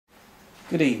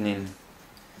Good evening.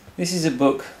 This is a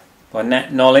book by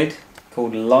Nat Nollid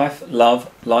called Life, Love,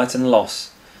 Light and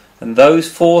Loss, and those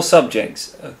 4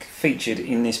 subjects are featured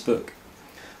in this book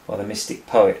by the mystic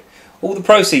poet. All the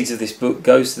proceeds of this book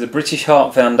goes to the British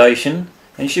Heart Foundation,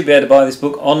 and you should be able to buy this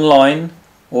book online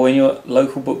or in your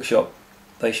local bookshop.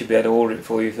 They should be able to order it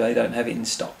for you if they don't have it in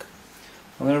stock.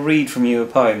 I'm going to read from you a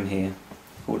poem here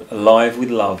called Alive with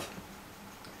Love.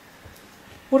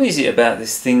 What is it about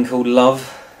this thing called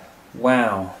love?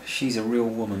 Wow, she's a real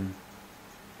woman.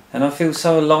 And I feel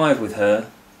so alive with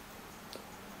her.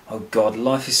 Oh God,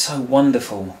 life is so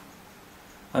wonderful.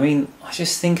 I mean, I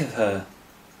just think of her,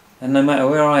 and no matter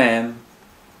where I am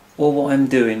or what I'm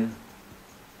doing,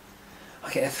 I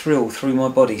get a thrill through my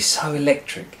body, so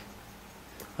electric.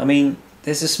 I mean,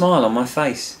 there's a smile on my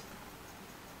face.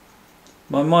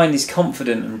 My mind is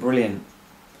confident and brilliant.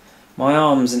 My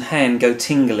arms and hand go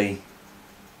tingly.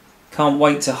 Can't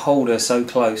wait to hold her so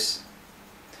close.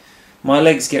 My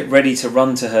legs get ready to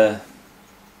run to her,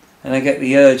 and I get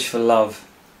the urge for love,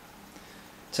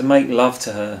 to make love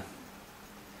to her.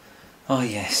 Ah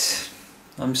yes,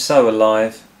 I'm so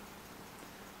alive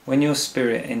when your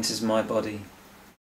spirit enters my body.